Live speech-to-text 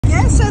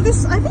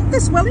so I think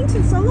this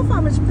Wellington Solar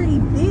Farm is pretty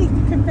big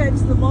compared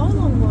to the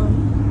Wylong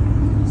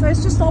one. So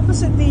it's just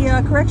opposite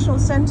the correctional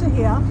centre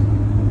here.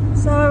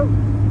 So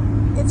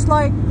it's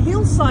like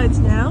hillsides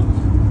now,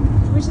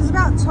 which is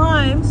about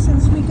time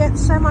since we get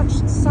so much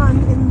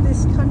sun in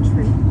this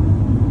country.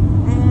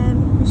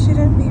 And we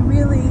shouldn't be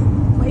really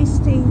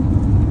wasting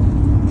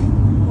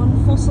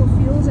on fossil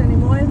fuels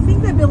anymore. I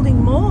think they're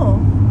building more.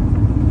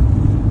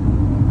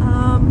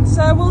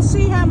 So we'll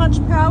see how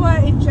much power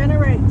it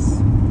generates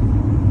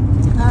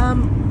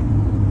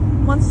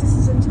once this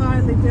is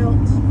entirely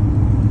built.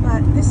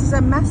 But this is a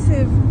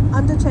massive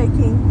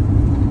undertaking.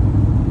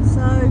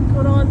 So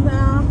good on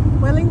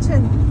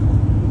Wellington.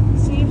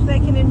 See if they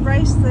can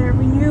embrace the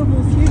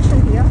renewable future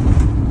here.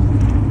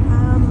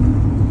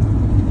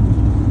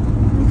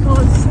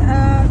 Because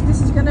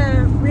this is going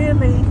to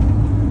really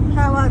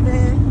power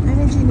their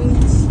energy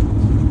needs.